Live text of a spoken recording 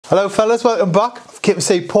Hello fellas, welcome back. I've came to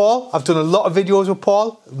see Paul. I've done a lot of videos with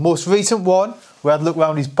Paul. The most recent one, we had a look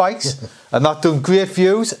around his bikes and that done great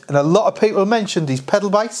views, and a lot of people mentioned these pedal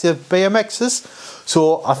bikes, the BMXs.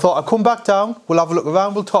 So I thought I'd come back down, we'll have a look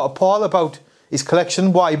around, we'll talk to Paul about his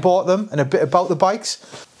collection, why he bought them and a bit about the bikes.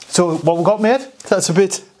 So what we got, mate? That's a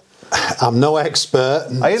bit... I'm no expert.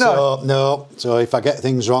 Are you not? No, so if I get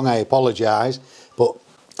things wrong I apologise, but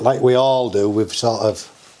like we all do, we've sort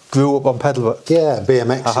of... Grew up on pedal bikes? Yeah,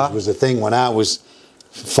 BMXs was the thing. When I was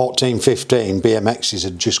 14, 15, BMXs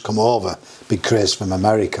had just come over. Big craze from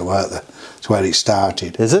America, weren't they? That's where it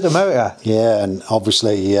started. Is it America? Yeah, and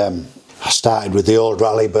obviously I started with the old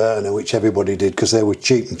rally burner, which everybody did because they were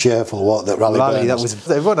cheap and cheerful. What that rally that was,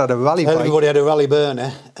 everyone had a rally bike. Everybody had a rally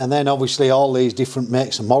burner, and then obviously all these different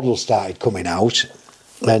makes and models started coming out,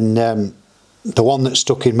 and the one that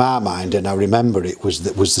stuck in my mind, and I remember it, was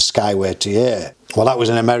the SkyWay TA. Well, that was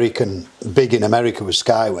an American, big in America was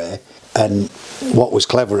SkyWay, and what was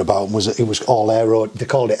clever about them was that it was all they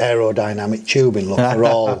called it aerodynamic tubing, look, they're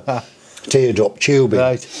all teardrop tubing.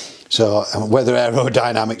 Right. So whether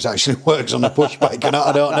aerodynamics actually works on a push bike or not,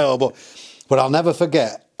 I don't know, but I'll never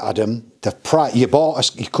forget, Adam, the price. You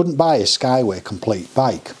couldn't buy a SkyWay complete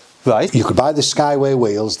bike. Right. You could buy the SkyWay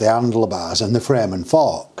wheels, the handlebars and the frame and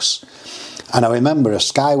forks. And I remember a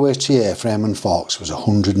SkyWay TA frame and forks was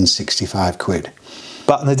 165 quid.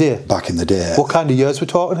 Back in the day? Back in the day. What kind of years we're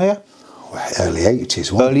talking here? Early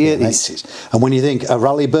 80s. Early 80s. And when you think a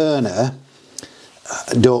rally burner,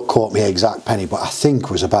 don't quote me exact penny, but I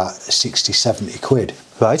think was about 60, 70 quid.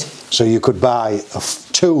 Right. So you could buy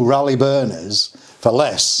two rally burners for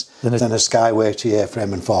less than a SkyWay TA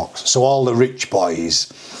frame and forks. So all the rich boys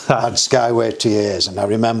had SkyWay TAs, and I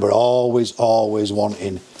remember always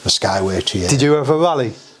wanting a SkyWay TA. Did you ever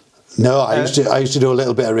rally? No, I used to do a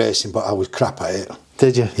little bit of racing, but I was crap at it.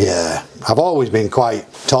 Did you? Yeah, I've always been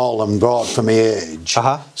quite tall and broad for my age.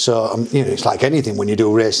 So you know, it's like anything when you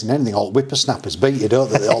do racing, anything. All whippersnappers beat you, don't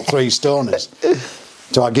they? They're all three stoners.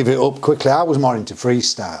 So I give it up quickly. I was more into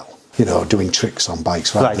freestyle, you know, doing tricks on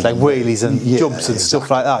bikes. Right, like wheelies and jumps and stuff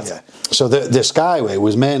like that. Yeah. So the SkyWay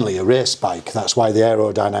was mainly a race bike. That's why the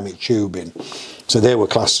aerodynamic tubing. So they were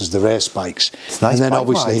classed as the race bikes. It's nice, and then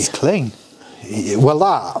obviously it's clean. Well,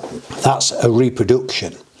 that's a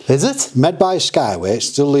reproduction. Is it? Made by SkyWay, it's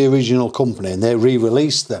still the original company, and they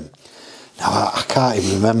re-released them. Now, I can't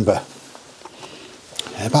even remember.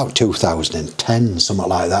 About 2010, something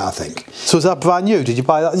like that, I think. So is that brand new? Did you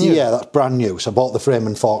buy that new? Yeah, that's brand new. So I bought the frame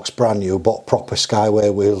and forks brand new, bought proper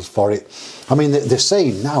SkyWay wheels for it. I mean, the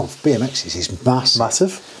scene now of BMXs is massive.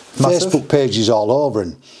 Massive. Facebook pages all over,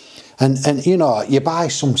 and you know, you buy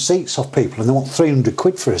some seats off people and they want 300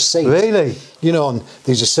 quid for a seat. Really? You know, and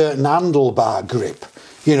there's a certain handlebar grip,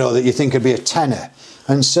 you know, that you think would be a tenner,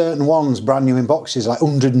 and certain ones brand new in boxes like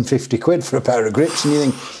 150 quid for a pair of grips, and you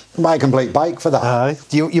think, buy a complete bike for that.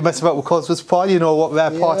 You mess about with Cosworth Paul, you know what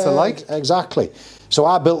their parts are like. Exactly. So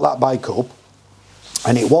I built that bike up,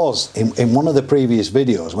 and it was in one of the previous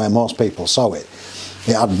videos where most people saw it.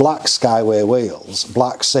 It had black SkyWay wheels,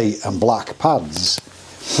 black seat and black pads.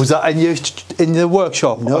 Was that in the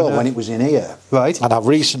workshop? No, when it was in here. Right. And I've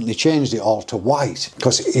recently changed it all to white,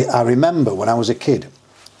 because I remember when I was a kid,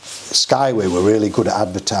 SkyWay were really good at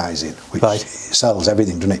advertising, which sells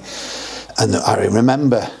everything, doesn't it? And I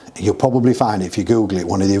remember, you'll probably find it if you Google it,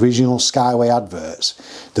 one of the original SkyWay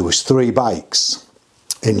adverts, there was 3 bikes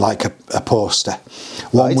in like a poster.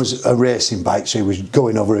 One was a racing bike, so he was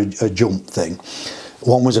going over a jump thing.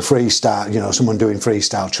 One was a freestyle, you know, someone doing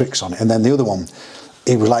freestyle tricks on it. And then the other one,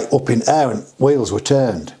 it was like up in air and wheels were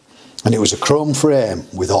turned. And it was a chrome frame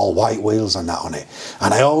with all white wheels and that on it.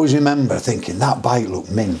 And I always remember thinking, that bike looked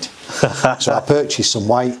mint. So I purchased some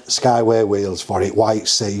white SkyWay wheels for it, white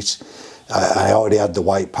seat. I already had the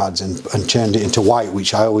white pads and turned it into white,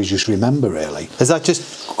 which I always just remember, really. Is that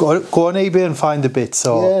just go on eBay and find the bits?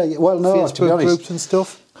 Or yeah, well, no, to be honest, groups and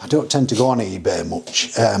stuff? I don't tend to go on eBay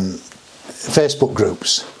much. Facebook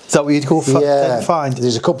groups. Is that what you'd go find?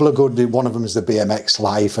 There's a couple of good, one of them is the BMX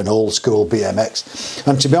Life and Old School BMX.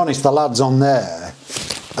 And to be honest, the lads on there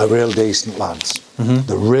are real decent lads.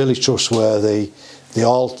 They're really trustworthy. They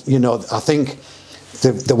all, you know, I think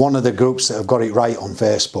they're one of the groups that have got it right on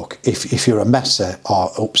Facebook. If you're a messer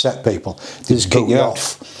or upset people, they just kick you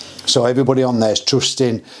off. So everybody on there is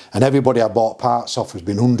trusting, and everybody I bought parts off has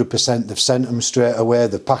been 100%. They've sent them straight away,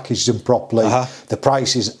 they've packaged them properly. The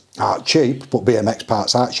prices aren't cheap, but BMX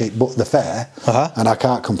parts aren't cheap, but they're fair. And I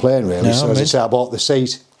can't complain, really. No, so as I say, I bought the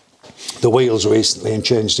seat, the wheels recently, and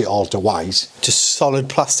changed it all to white. Just solid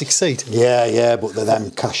plastic seat? Yeah, but they're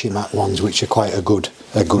them Cashimat ones, which are quite a good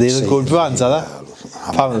They're seat. good brands, are they?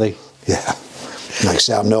 Apparently. Yeah. Like I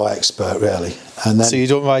say, I'm no expert really. And then, so you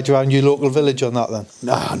don't ride around your local village on that then?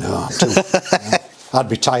 No, I'm too... I'd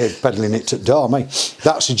be tired pedalling it to the door, mate.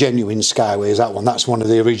 That's a genuine SkyWay, is that one. That's one of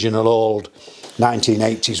the original old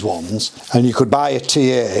 1980s ones. And you could buy a TA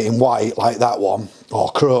in white like that one, or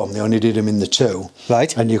chrome, they only did them in the two.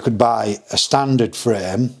 Right. And you could buy a standard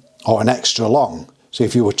frame or an extra long. So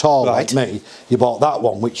if you were tall like me, you bought that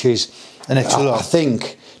one, which is an extra long. I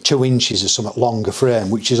think 2 inches or something longer frame,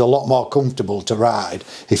 which is a lot more comfortable to ride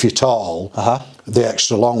if you're tall. The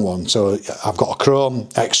extra long one. So I've got a chrome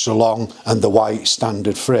extra long and the white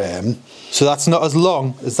standard frame. So that's not as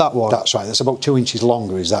long as that one? That's right, that's about 2 inches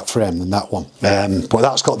longer is that frame than that one. But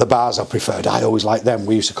that's got the bars I preferred. I always liked them.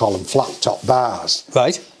 We used to call them flat top bars.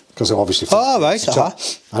 Right. Because they're obviously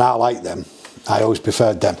flat. And I like them. I always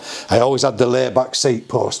preferred them. I always had the layback seat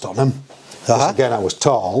post on them. Again, I was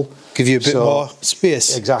tall. Give you a bit more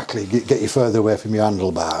space. Exactly, get you further away from your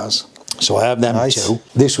handlebars. So I have them too.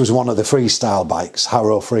 This was one of the freestyle bikes,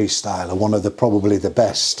 Harrow Freestyler, one of the probably the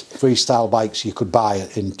best freestyle bikes you could buy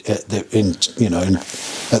at the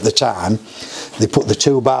time. They put the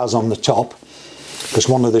 2 bars on the top because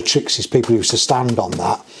one of the tricks is people used to stand on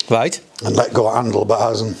that. Right. And let go of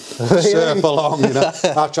handlebars and surf along, you know.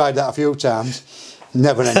 I've tried that a few times.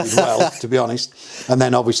 Never ended well, to be honest. And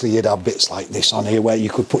then obviously you'd have bits like this on here where you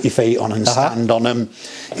could put your feet on and stand on them.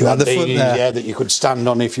 You had these, that you could stand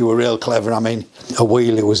on if you were real clever. I mean, a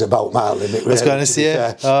wheelie was about my limit, really. I was going to say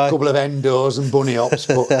a couple of endos and bunny hops,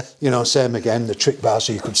 but you know, same again, the trick bar,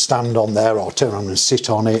 so you could stand on there or turn around and sit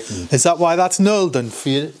on it. And is that why that's Nolden for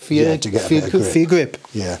your grip?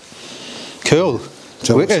 Yeah. Cool.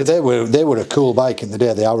 So they were a cool bike in the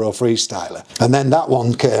day, the Harrow Freestyler. And then that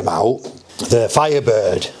one came out, the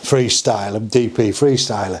Firebird Freestyler, DP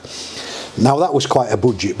Freestyler. Now that was quite a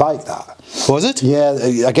budget bike, that. Was it? Yeah,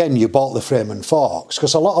 again, you bought the frame and forks,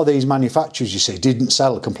 because a lot of these manufacturers, you see, didn't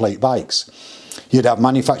sell complete bikes. You'd have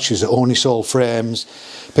manufacturers that only sold frames,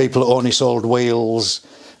 people that only sold wheels,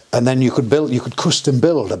 and then you could custom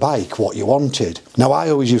build a bike what you wanted. Now I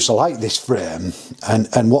always used to like this frame,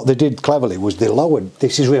 and what they did cleverly was they lowered,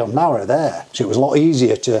 this is real narrow there, so it was a lot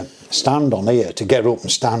easier to stand on here, to get up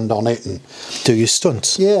and stand on it and do your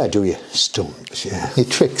stunts. Yeah, do your stunts, yeah. Your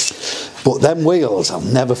tricks. But them wheels, I'll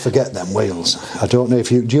never forget them wheels. I don't know if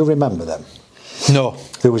do you remember them? No.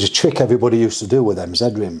 There was a trick everybody used to do with them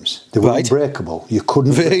Z-rims. They were unbreakable. You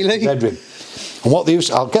couldn't break the Z-rim. And what they used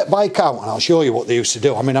to, I'll get bike out and I'll show you what they used to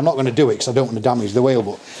do. I mean, I'm not going to do it because I don't want to damage the wheel,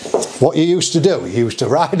 but what you used to do, you used to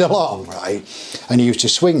ride along, right, and you used to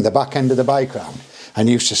swing the back end of the bike round and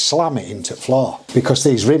you used to slam it into the floor because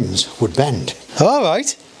these rims would bend. All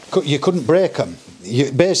right. You couldn't break them.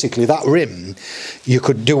 Basically, that rim, you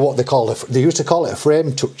could do what they used to call it a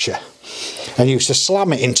frame toucher. And you used to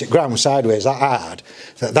slam it into the ground sideways that hard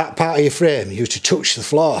that part of your frame used to touch the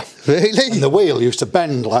floor. Really? And the wheel used to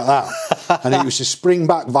bend like that. And it used to spring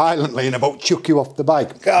back violently and about chuck you off the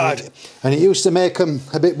bike. God. And it used to make them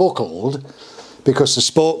a bit buckled because the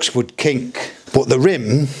spokes would kink. But the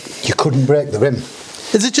rim, you couldn't break the rim.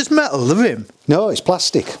 Is it just metal, the rim? No, it's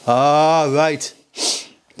plastic. Ah, right.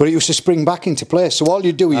 But it used to spring back into place. So all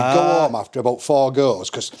you'd do, you'd go home after about 4 goes,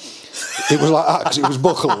 because it was like that, because it was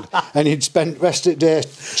buckled. And you'd spend the rest of the day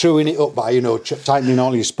truing it up by, you know, tightening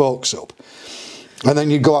all your spokes up. And then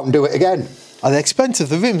you'd go out and do it again. Are they expensive,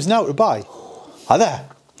 the rims now to buy? Are they?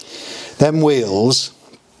 Them wheels,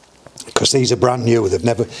 because these are brand new, they've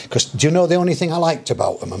never... Because do you know the only thing I liked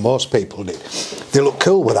about them, and most people did? They look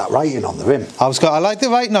cool with that writing on the rim. I like the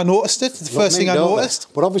writing, I noticed it. The first thing I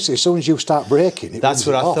noticed. But obviously, as soon as you start braking, that's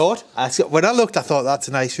what I thought. When I looked, I thought that's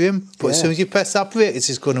a nice rim. But as soon as you press that brake, it's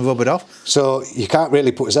just going to rub it off. So you can't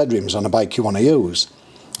really put Z rims on a bike you want to use,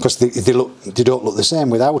 because they don't look the same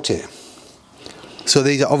without it. So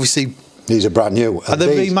these are obviously... These are brand new. Are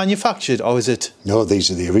they remanufactured, or is it... No,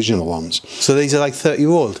 these are the original ones. So these are like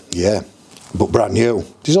 30-year-old? Yeah, but brand new.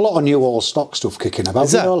 There's a lot of new old stock stuff kicking about.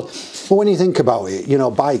 Is that? But when you think about it, you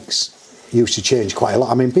know, bikes used to change quite a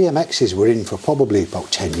lot. I mean, BMXs were in for probably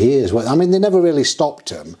about 10 years. I mean, they never really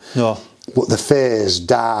stopped them. No. But the phase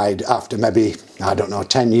died after maybe, I don't know,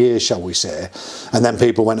 10 years, shall we say. And then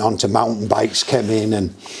people went on to mountain bikes, came in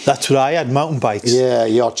and... That's what I had, mountain bikes. Yeah,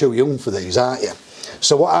 you're too young for these, aren't you?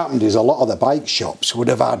 So what happened is a lot of the bike shops would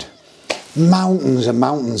have had mountains and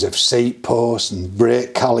mountains of seat posts and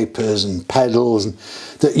brake calipers and pedals and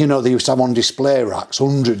that, you know, they used to have on display racks,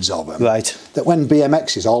 hundreds of them. Right. That when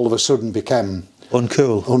BMXs all of a sudden became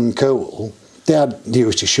uncool, they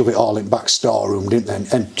used to shove it all in back storeroom, didn't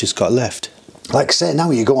they? And just got left. like I say,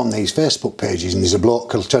 now you go on these Facebook pages and there's a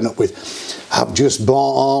bloke who'll turn up with, I've just bought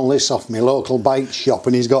all this off my local bike shop,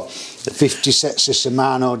 and he's got 50 sets of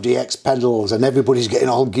Shimano DX pedals, and everybody's getting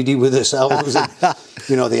all giddy with themselves, and,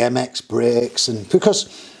 you know, the MX brakes, and because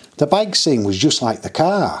the bike scene was just like the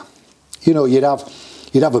car. You know, you'd have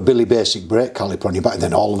a Billy Basic brake caliper on your back, and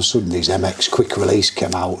then all of a sudden these MX quick release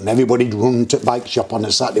came out, and everybody'd run to the bike shop on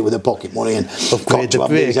a Saturday with their pocket money and got to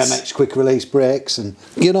have these MX quick release brakes. And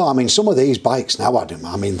you know, I mean, some of these bikes now, Adam,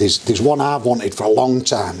 I mean, there's one I've wanted for a long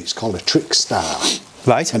time. It's called a Trickstar.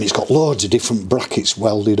 Right. And it's got loads of different brackets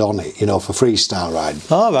welded on it, you know, for freestyle riding.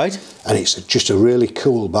 All right. And it's just a really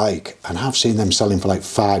cool bike, and I've seen them selling for like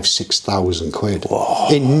 5,000–6,000 quid. Whoa.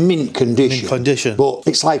 In mint condition. Mint condition. But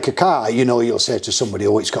it's like a car, you know, you'll say to somebody,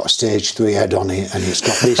 oh, it's got a stage 3 head on it, and it's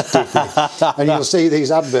got this different. And you'll see these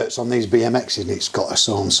adverts on these BMXs, and it's got a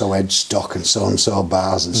so-and-so headstock and so-and-so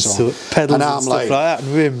bars and so on. Pedals and stuff like that,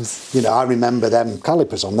 and rims. You know, I remember them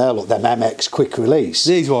calipers on there, look, them MX quick release.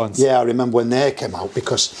 These ones? Yeah, I remember when they came out,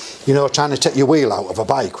 because, you know, trying to take your wheel out of a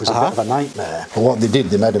bike was a bit of a nightmare. But what they did,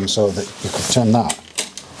 they made them so that you could turn that.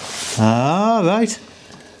 Ah, right.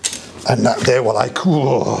 And that they were like,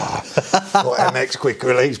 whoa, put MX quick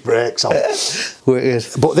release brakes on.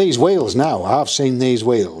 Wicked. But these wheels now, I've seen these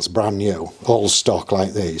wheels brand new, all stock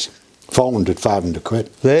like these, 400–500 quid.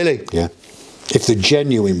 Really? Yeah. If they're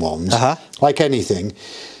genuine ones, like anything,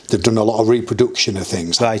 they've done a lot of reproduction of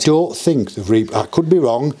things. Right. I don't think I could be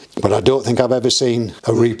wrong, but I don't think I've ever seen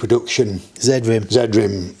a reproduction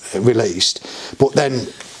Z-rim released. But then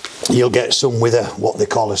you'll get some with a what they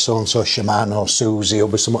call a so-and-so Shimano Susie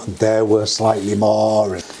hub or something. They're worth slightly more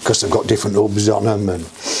because they've got different hubs on them.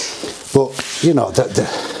 But you know,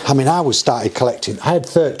 I mean, I started collecting. I had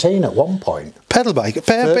 13 at one point. Pedal bike,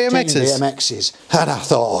 BMXs. BMXs, and I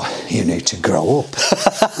thought, you need to grow up,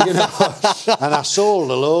 you know. And I sold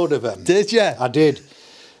a load of them. Did you? I did.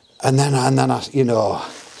 And then I, you know,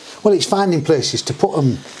 well, it's finding places to put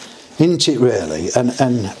them into it really. And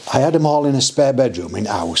I had them all in a spare bedroom in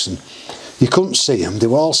house, and you couldn't see them. They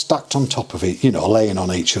were all stacked on top of it, you know, laying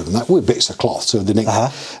on each other, and that with bits of cloth, so they didn't.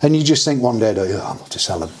 And you just think one day, oh, I'm going to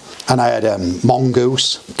sell them. And I had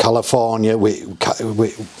Mongoose, California,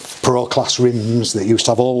 with pro class rims that used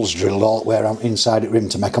to have holes drilled all the way around inside the rim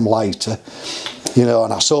to make them lighter, you know.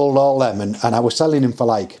 And I sold all them, and I was selling them for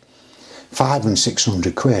like 500 and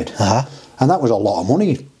 600 quid. And that was a lot of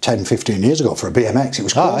money 10–15 years ago for a BMX. It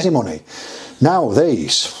was crazy money. Now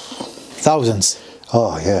these thousands.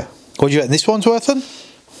 Oh yeah. What do you reckon this one's worth then?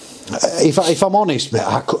 If I'm honest, mate,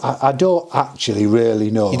 I don't actually really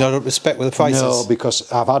know. You don't respect with the prices? No, because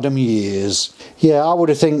I've had them years. Yeah, I would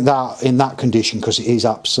have think that in that condition, because it is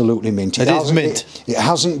absolutely mint. It is mint. It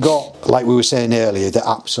hasn't got, like we were saying earlier, the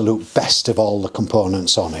absolute best of all the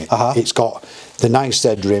components on it. It's got the nice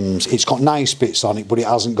head rims, it's got nice bits on it, but it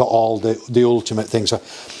hasn't got all the ultimate things. So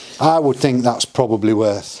I would think that's probably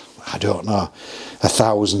worth, I don't know,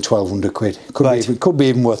 1,000, 1,200 quid. Could be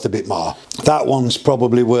even worth a bit more. That one's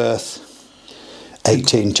probably worth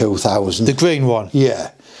 18, 2,000. The green one?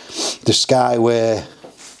 Yeah. The Skyway,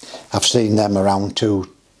 I've seen them around 2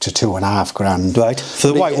 to 2.5 grand. Right. For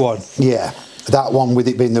the white one? Yeah. That one, with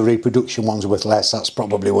it being the reproduction one's worth less, that's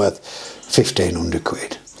probably worth 1,500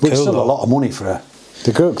 quid. Which is still a lot of money for a...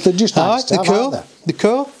 They're just nice to have, aren't they? They're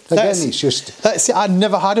cool. Again, it's just... That's it. I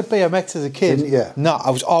never had a BMX as a kid. Didn't you? No, I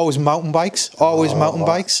was always mountain bikes. Always mountain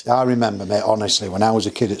bikes. I remember, mate, honestly, when I was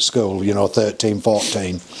a kid at school, you know, 13,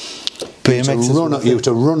 14, BMX you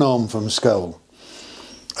to run home from school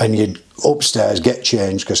and you'd upstairs get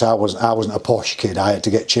changed, because I wasn't a posh kid. I had to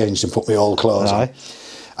get changed and put my old clothes on.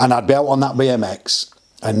 And I'd be out on that BMX,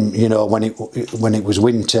 and, you know, when it was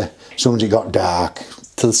winter, as soon as it got dark...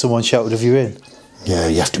 Till someone shouted if you're in. Yeah,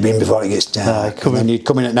 you have to be in before it gets dark. And then you'd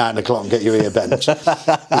come in at 9 o'clock and get your ear bent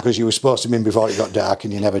because you were supposed to be in before it got dark,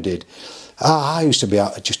 and you never did. I used to be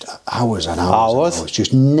out just hours and hours. And hours.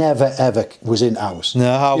 Just never ever was in house.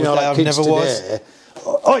 No, I never was.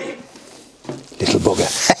 Oi, little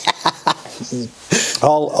bugger.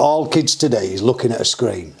 all kids today is looking at a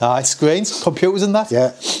screen. Screens, computers and that.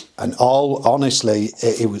 Yeah. And honestly,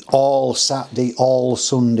 it was all Saturday, all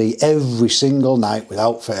Sunday, every single night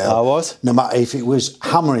without fail. No matter if it was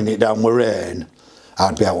hammering it down with rain,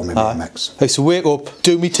 I'd be out on my BMX. I used to wake up,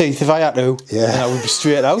 do my teeth if I had to, and I would be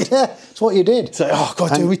straight out. Yeah, that's what you did. It's like, oh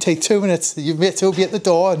God, do my teeth 2 minutes. You've made to be at the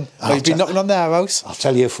door, and you've been knocking on their house. I'll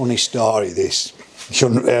tell you a funny story, this.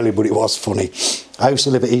 Shouldn't really, but it was funny. I used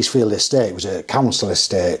to live at Eastfield Estate. It was a council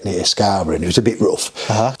estate near Scarborough, and it was a bit rough.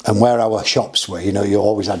 And where our shops were, you know, you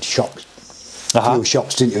always had shops, a few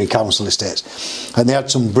shops, didn't you, in council estates? And they had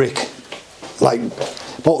some brick, like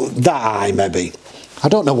about that high maybe, I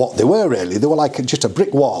don't know what they were really. They were like just a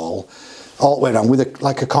brick wall all the way around with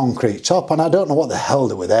like a concrete top, and I don't know what the hell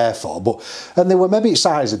they were there for, and they were maybe the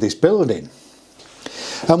size of this building.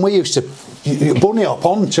 And we used to bunny up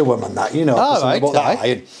onto them and that, you know,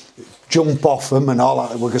 and jump off them and all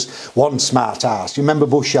that, because one smart ass, you remember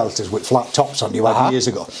bush shelters with flat tops on you years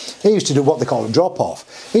ago? He used to do what they call a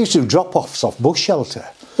drop-off. He used to do drop-offs off bush shelter.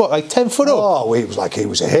 What, like 10 foot up? Oh, he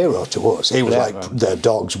was a hero to us. He was like the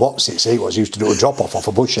dog's what's-its. He used to do a drop-off off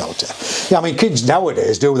a bush shelter. Yeah, I mean, kids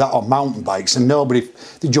nowadays do that on mountain bikes, and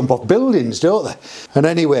they jump off buildings, don't they? And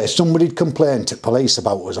anyway, somebody'd complained to police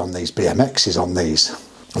about us on these BMXs, on these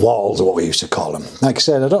walls, or what we used to call them. Like I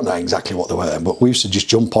said, I don't know exactly what they were, but we used to just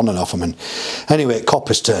jump on and off them. And anyway,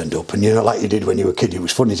 coppers turned up, and you know, like you did when you were a kid, it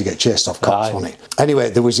was funny to get chased off cops, wasn't it? Anyway,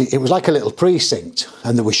 it was like a little precinct,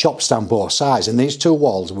 and there were shops down both sides, and these two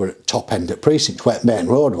walls were at top end of precinct where main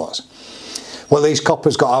road was. Well, these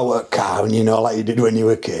coppers got out of a car, and you know, like you did when you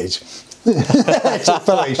were kids, took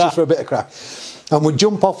police just for a bit of crack, and we'd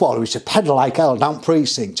jump off wall. We used to pedal like hell down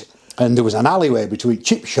precinct. And there was an alleyway between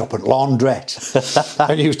chip shop and laundrette,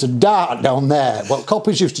 and you used to dart down there. Well,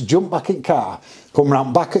 coppers used to jump back in car, come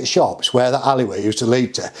round back at shops where that alleyway used to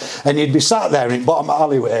lead to, and you'd be sat there in the bottom of the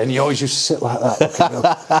alleyway, and you always used to sit like that, looking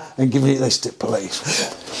up and giving it this to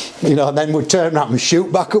police, you know. And then we'd turn around and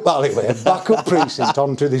shoot back up alleyway, back up precinct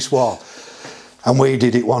onto this wall, and we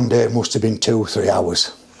did it one day. It must have been 2 or 3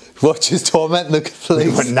 hours. What, just tormenting the police?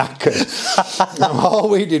 We were knackered. And all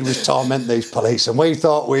we did was torment these police, and we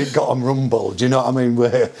thought we'd got them rumbled, you know what I mean?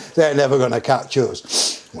 They're never going to catch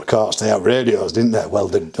us. Of course, they had radios, didn't they? Well,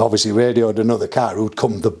 they obviously radioed another car who'd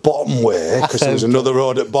come the bottom way, because there was another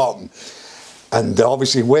road at bottom. And they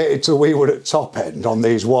obviously waited till we were at top end on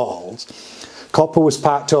these walls. Copper was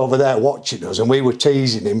parked over there watching us, and we were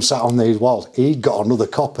teasing him, sat on these walls. He'd got another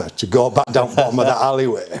copper to go back down the bottom of that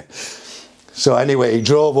alleyway. So anyway, he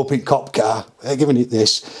drove up in cop car, giving it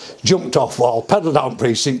this, jumped off wall, pedalled down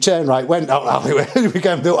precinct, turned right, went down alleyway, we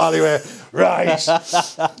came through alleyway, right.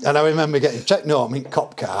 And I remember getting checked home in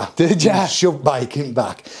cop car. Did ya? Shoved biking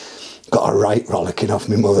back. Got a right rollicking off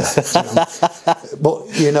my mother. You know?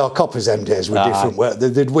 But, you know, coppers them days were different. Where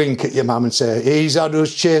they'd wink at your mum and say, he's had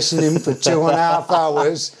us chasing him for 2.5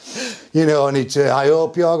 hours. You know, and he'd say, I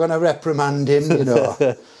hope you're going to reprimand him, you know.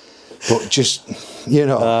 But just, you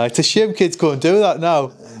know. It's a shame kids can't do that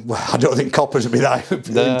now. Well, I don't think coppers would be that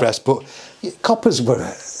impressed, but coppers were,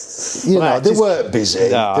 you know, they weren't busy.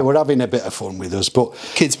 They were having a bit of fun with us, but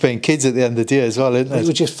kids being kids at the end of the day as well, isn't it? It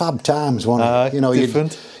was just fab times, wasn't it? You know,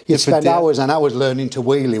 you'd spend hours and hours learning to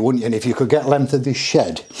wheelie, wouldn't you? And if you could get length of this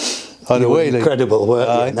shed, on a wheelie, incredible, weren't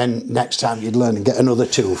you? And then next time you'd learn and get another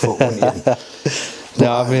 2 foot, wouldn't you?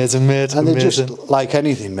 No, amazing, mate. And they're just like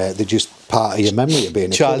anything, mate. They're just part of your memory of being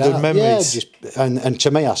a childhood kid. memories. Yeah, and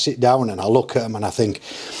to me, I sit down and I look at them and I think.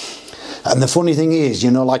 And the funny thing is, you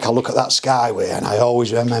know, like I look at that Skyway and I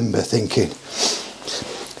always remember thinking,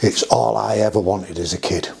 it's all I ever wanted as a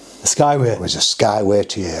kid. A Skyway. It was a Skyway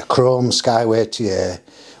TA, chrome Skyway TA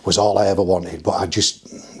was all I ever wanted. But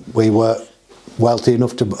we were wealthy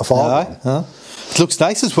enough to afford one. It looks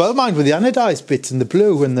nice as well, mind, with the anodised bits and the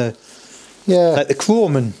blue and the. Yeah, like the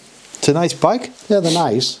chrome, and it's a nice bike. Yeah, they're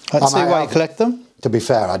nice. I'd say why you collect them. To be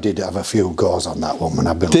fair, I did have a few goes on that one when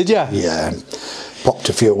I built. Did you? Yeah, and popped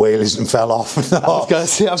a few wheelies and fell off. I was going to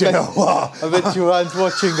say, I bet you weren't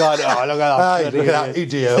watching going, oh, look at that. Look at that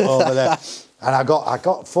idiot over there. And I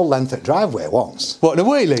got full length at driveway once. What, in a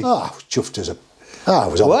wheelie? Oh, I was chuffed as a. Oh, I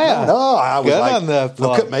was on I was like, there,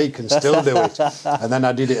 look at me, can still do it. And then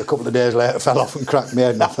I did it a couple of days later, fell off and cracked my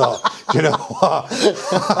head, and I thought, you know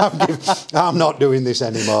what, I'm not doing this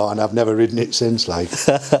anymore, and I've never ridden it since. Like.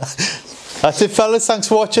 That's it, fellas. Thanks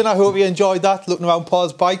for watching. I hope you enjoyed that, looking around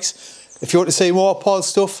Paul's bikes. If you want to see more Paul's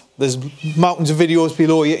stuff, there's mountains of videos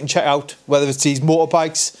below you can check out, whether it's these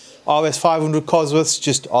motorbikes, RS500 Cosworths,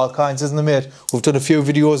 just all kinds, isn't there, mate? We've done a few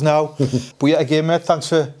videos now. But yeah, again, mate, thanks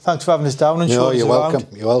for having us down and showing us around.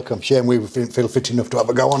 You're welcome. Shame we feel fit enough to have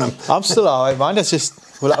a go on them. I'm still alright, man. It's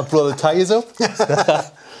just, we'll have to blow the tyres up.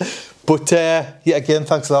 But yeah, again,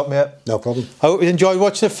 thanks a lot, mate. No problem. I hope you enjoyed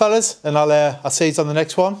watching it, fellas, and I'll see you on the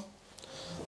next one.